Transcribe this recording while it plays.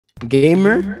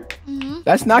Gamer?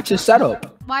 That's not your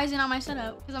setup. Why is it not my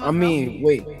setup? I mean,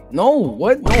 wait. No,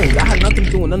 what? No, that has nothing to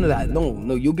do with none of that.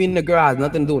 No, you being the girl has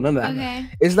nothing to do with none of that. Okay.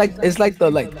 It's like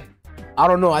the I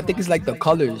don't know. I think it's like the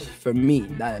colors for me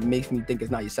that makes me think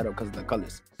it's not your setup because of the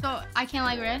colors. So I can't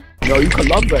like red? No, you can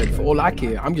love red for all I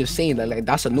care. I'm just saying that like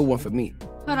that's a new one for me.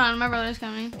 Hold on, my brother's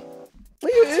coming.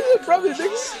 Wait, is it brother,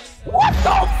 nigga? What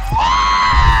the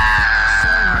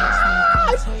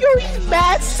fuck? You're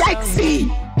mad sexy.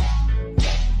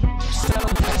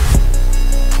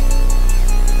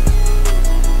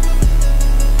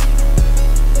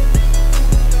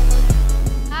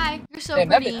 So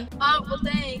pretty. Oh, well,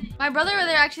 thanks. My brother over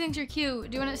there actually thinks you're cute.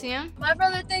 Do you want to see him? My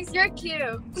brother thinks you're cute.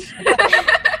 Do you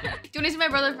want to see my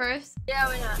brother first? Yeah,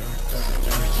 why not?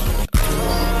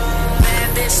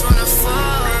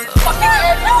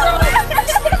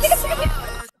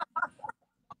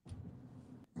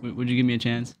 Would you give me a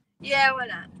chance? Yeah, why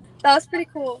not? That was pretty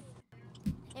cool.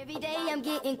 Every day I'm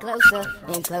getting closer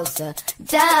and closer.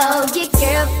 Dog, your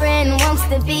girlfriend wants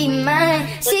to be mine.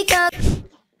 She comes.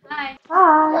 Hi.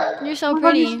 Hi. You're so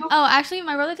pretty. Oh, actually,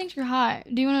 my brother thinks you're hot.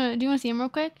 Do you wanna see him real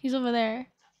quick? He's over there.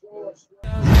 What?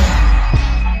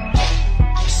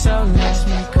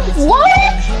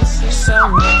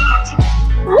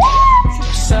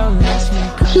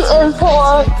 He is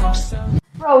hot.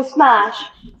 Bro, smash.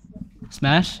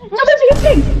 Smash? No, that's a good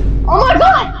thing. Oh my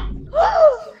god.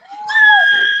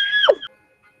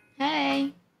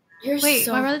 Hey. Wait,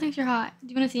 my brother thinks you're hot. Do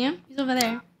you wanna see him? He's over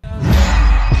there.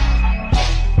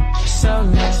 Oh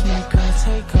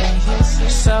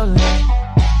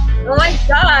my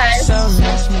god!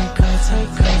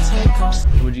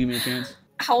 Would you give me a chance?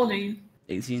 How old are you?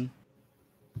 18.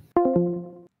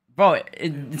 Bro,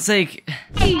 it's like...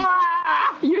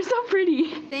 You're so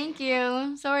pretty. Thank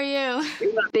you. So are you.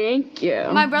 Thank you.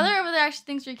 My brother over there actually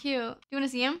thinks you're cute. You want to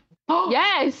see him?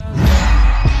 Yes.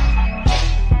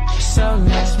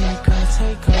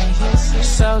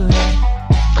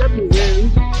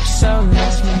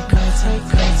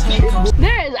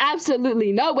 There is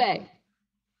absolutely no way.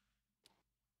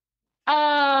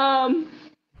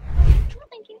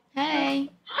 Hey.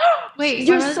 Wait,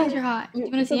 You're my brother so- thinks you're hot. Do you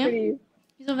want to see him? pretty.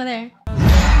 He's over there.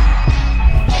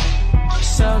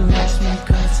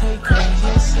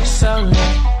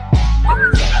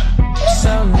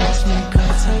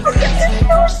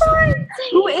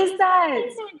 Who is that?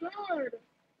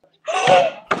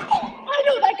 I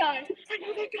know that guy.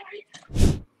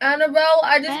 Annabelle,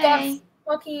 I just Hey. got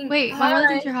fucking. Wait, my brother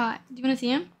thinks you're hot. Do you want to see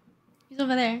him? He's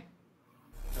over there.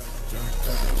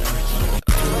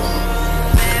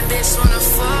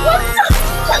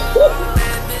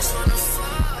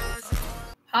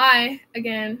 Hi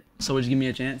again. So would you give me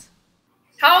a chance?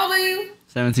 How old are you?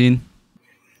 17.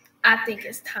 I think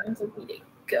it's time for me to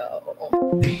go.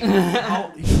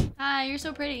 Hi, you're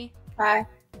so pretty. Hi.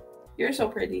 You're so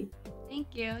pretty. Thank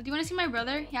you. Do you want to see my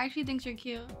brother? He actually thinks you're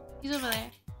cute. He's over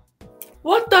there.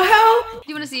 What the hell? Do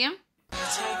you want to see him?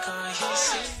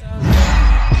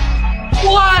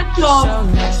 What the?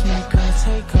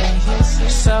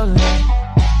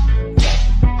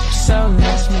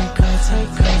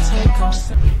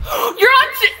 You're on.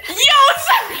 Yo,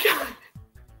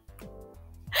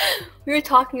 we were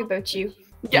talking about you.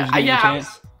 Yeah,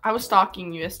 I was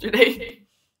stalking you yesterday.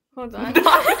 Hold on. Nothing.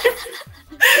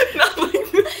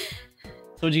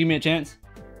 So would you give me a chance?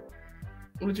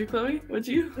 Would you, Chloe? Would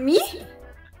you? Me?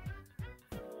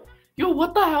 Yo,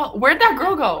 what the hell? Where'd that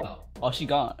girl go? Oh, she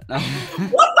gone. Look,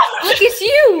 it's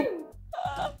you.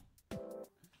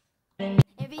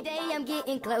 Every day I'm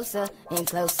getting closer and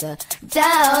closer.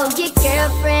 Dog, your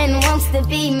girlfriend wants to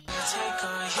be mine.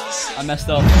 I messed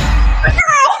up.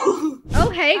 Oh,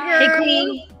 hey, girl. Hey,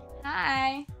 queen.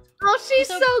 Hi. Oh, she's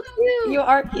so cute. You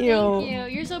are Thank you.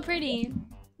 You're so pretty.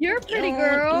 You're a pretty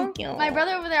girl. My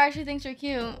brother over there actually thinks you're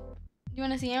cute. Do you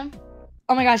want to see him?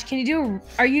 Oh my gosh, can you do?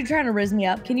 Are you trying to rizz me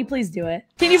up? Can you please do it?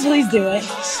 Can you please do it?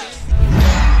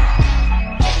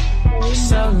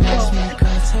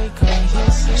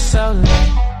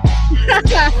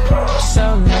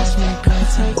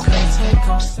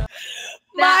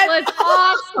 That was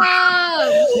awesome.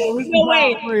 No,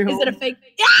 wait. Is it a fake?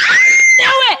 Yeah! Knew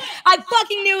it! I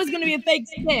fucking knew it was gonna be a fake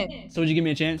spin. So would you give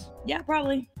me a chance? Yeah,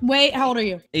 probably. Wait, how old are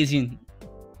you? 18.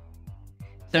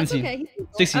 17. Okay.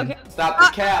 16. Okay. Stop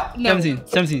the cap. No. 17.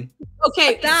 17.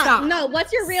 Okay, stop. No,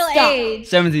 what's your real Stop. age?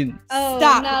 17. Oh,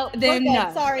 Stop. no. Then Okay,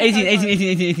 no. sorry. 18. sorry, 18. sorry.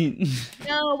 18. 18. 18.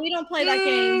 No, we don't play that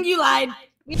game. You lied.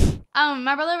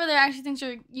 My brother over there actually thinks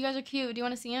you guys are cute. Do you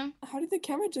want to see him? How did the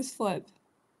camera just flip? Do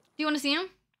you want to see him?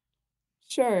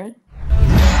 Sure.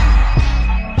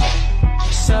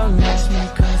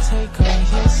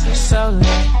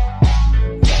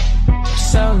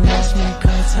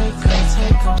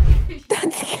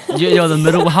 Yo, the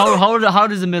middle. How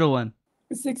old is the middle one?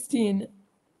 16.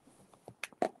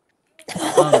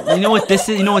 You know what this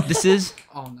is? You know what this is?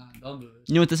 Oh no, don't do this.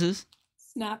 You know what this is?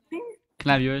 Snapping? Can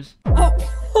I have yours? Oh.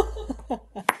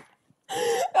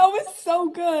 That was so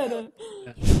good.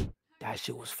 That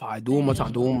shit was fire. Do one more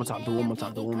time. Do one more time. Do one more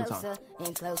time. Do one more time.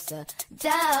 And closer.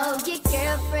 Dog, your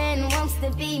girlfriend wants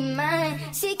to be mine.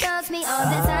 She calls me all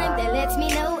the time. That lets me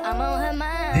know I'm on her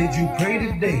mind. Did you pray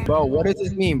today? Bro, what does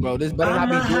this mean, bro? This better not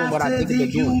be doing what I think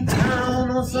it's doing.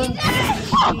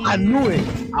 I knew it.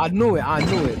 I knew it. I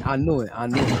knew it. I knew it. I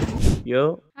knew it.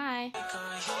 Yo. Hi.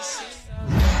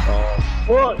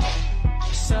 What?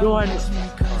 Yo, I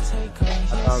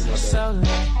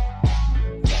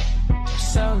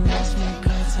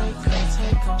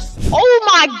Oh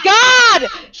my god!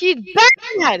 She's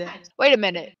bad! Wait a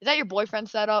minute. Is that your boyfriend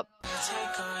setup? Wait,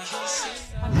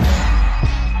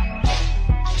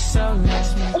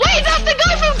 that's the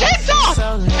guy from TikTok!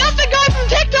 That's the guy from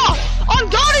TikTok! On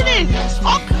God it is!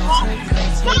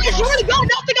 No, I swear to God,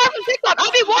 that's the guy from TikTok!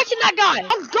 I'll be watching that guy!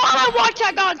 On God, I watch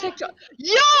that guy on TikTok!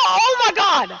 Yo! Oh my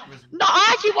God! No, I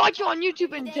actually watch you on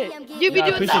YouTube and shit. You be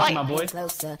doing that like... my boy. Bro,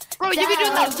 you be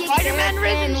doing that Spider-Man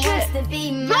RIZZ and shit.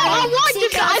 Bro, I watch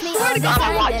this guy! I swear to God,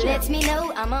 I watch him!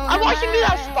 I watch him do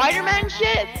that Spider-Man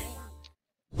shit!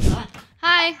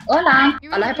 Hi. Hola,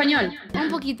 ¿hablas español? Un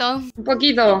poquito. Un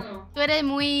poquito. Tú eres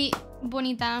muy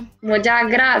bonita. Muchas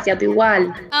gracias, tú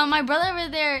igual. My brother over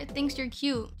there thinks you're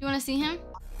cute. Do you want to see him?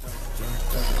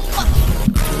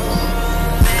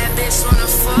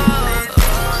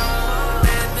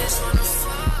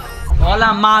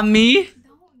 Hola, mami.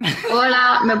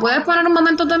 Hola, ¿me puedes poner un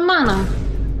momento tu hermana?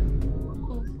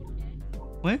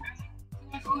 What?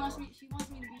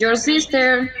 Your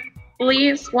sister,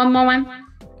 please, one moment.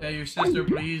 Yeah, your sister,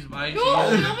 please. Why?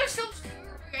 No, it's so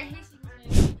scary.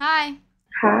 Hi.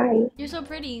 Hi. You're so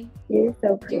pretty. You're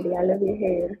so pretty. I love your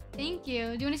hair. Thank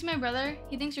you. Do you want to see my brother?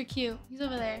 He thinks you're cute. He's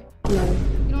over there. No.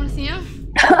 You don't want to see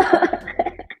him?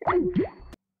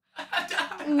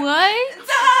 What?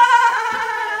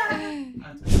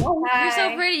 You're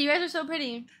so pretty. You guys are so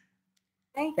pretty.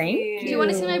 Thank you. Do you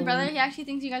want to see my brother? He actually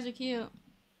thinks you guys are cute. Do you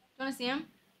want to see him?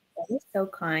 That is so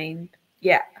kind.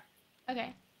 Yeah.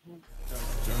 Okay.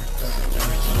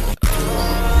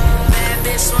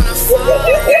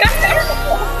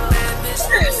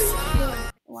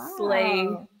 Wow. Slay.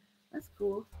 That's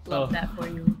cool. Love that for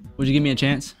you. Would you give me a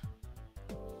chance?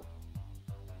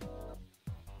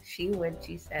 She would,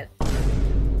 she said.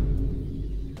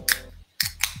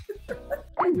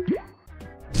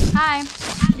 Hi.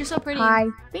 You're so pretty. Hi.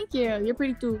 Thank you. You're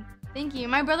pretty too. Thank you.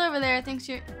 My brother over there thinks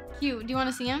you're cute. Do you want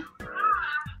to see him?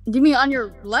 You mean on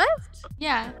your left?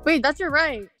 Yeah. Wait, that's your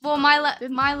right. Well, my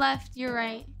left, your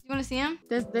right. You want to see him?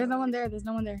 There's no one there. There's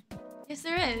no one there. Yes,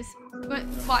 there is. But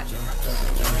watch.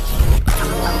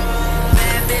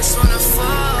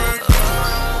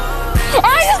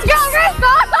 I just got ripped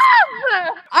off!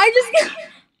 I just got...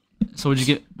 So would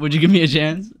you give me a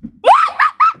chance?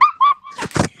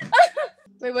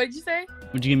 Wait, what did you say?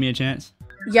 Would you give me a chance?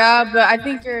 Yeah, but I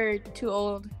think you're too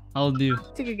old. How old are you?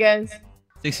 Take a guess.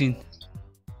 16.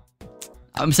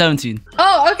 I'm 17.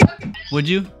 Oh, okay. Would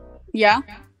you? Yeah.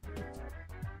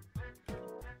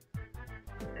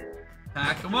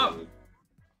 Pack him up.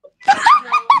 Hi.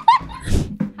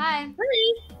 Hi.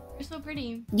 You're so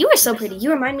pretty. You are so pretty.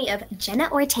 You remind me of Jenna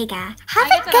Ortega. I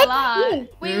get that a lot.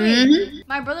 Wait.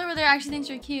 My brother over there actually thinks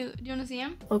you're cute. Do you want to see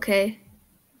him? Okay.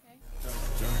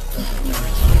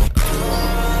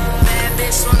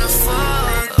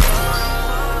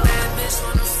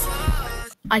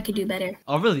 I could do better.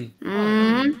 Oh, really?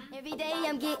 Every day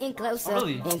I'm getting closer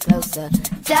Really? and closer.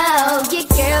 Dog, your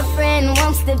girlfriend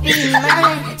wants to be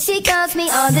mine. She calls me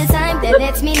all the time. That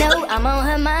lets me know I'm on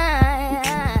her mind.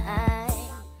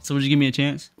 So would you give me a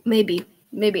chance? Maybe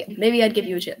I'd give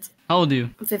you a chance. How old are you?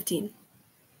 I'm 15.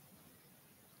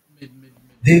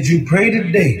 Did you pray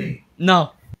today?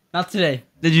 No, not today.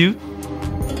 Did you?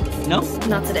 No?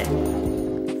 Not today.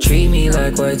 Treat me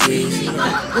like what